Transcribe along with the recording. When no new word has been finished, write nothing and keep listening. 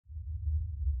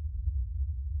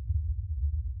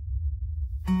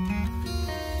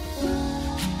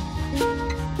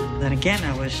Then again,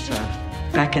 I was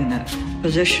back in the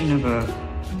position of a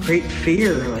great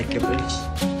fear, like it was,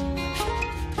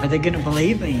 are they going to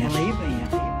believe me?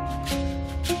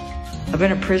 I've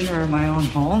been a prisoner in my own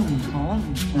home,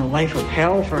 in a life of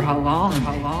hell for how long?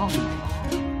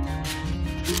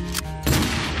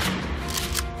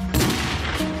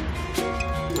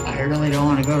 I really don't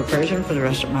want to go to prison for the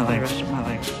rest of my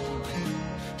life.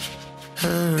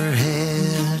 Her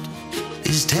head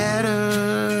is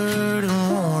tattered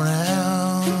and worn out.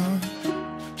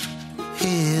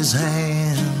 His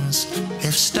hands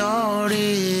have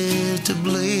started to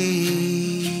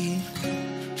bleed.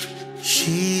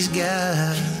 She's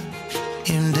got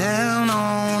him down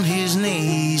on his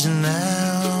knees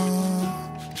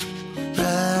now,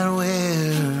 right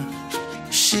where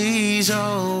she's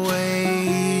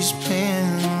always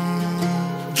been.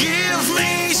 Give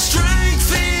me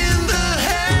strength in the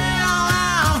hell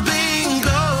I've been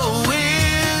going.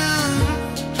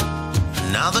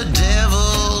 Now the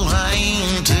devil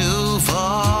ain't too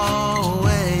far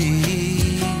away.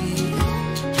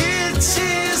 It's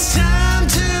his time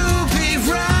to be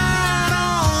right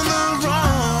on the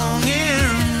wrong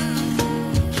end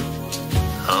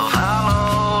of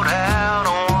hollowed out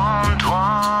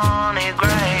 120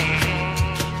 grave.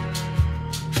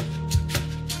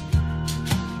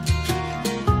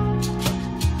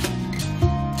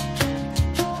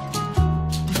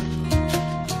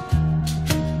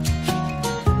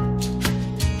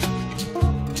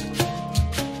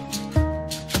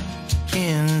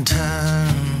 In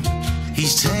time,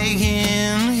 he's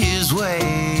taking his way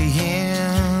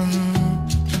in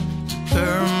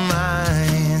her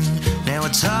mind. Now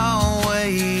it's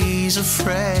always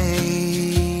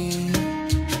afraid.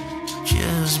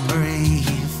 Just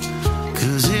breathe,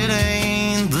 'cause it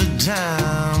ain't the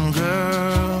time,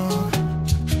 girl,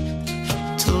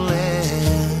 to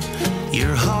let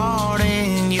your heart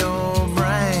in your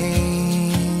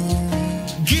brain.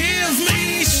 Give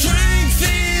me strength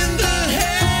in the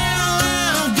hell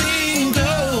I've been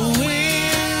going.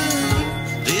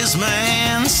 This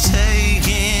man's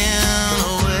taking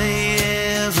away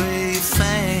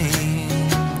everything.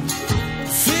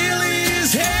 Fill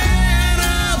his head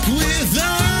up with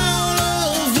all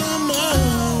of the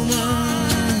moments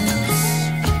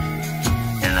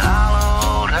and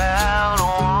hollowed out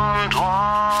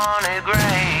 120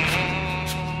 grain.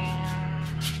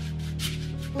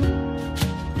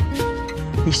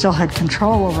 He still had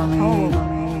control over me,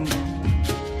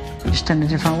 just in a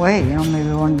different way. You know,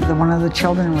 maybe one of the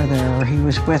children were there, or he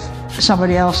was with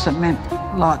somebody else that meant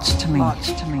lots to me.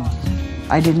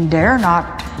 I didn't dare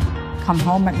not come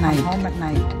home at night.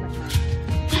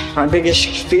 My biggest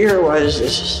fear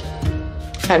was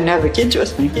having to have the kids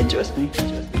with me.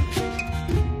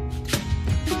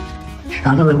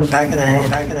 Shot him in the back of the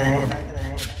head.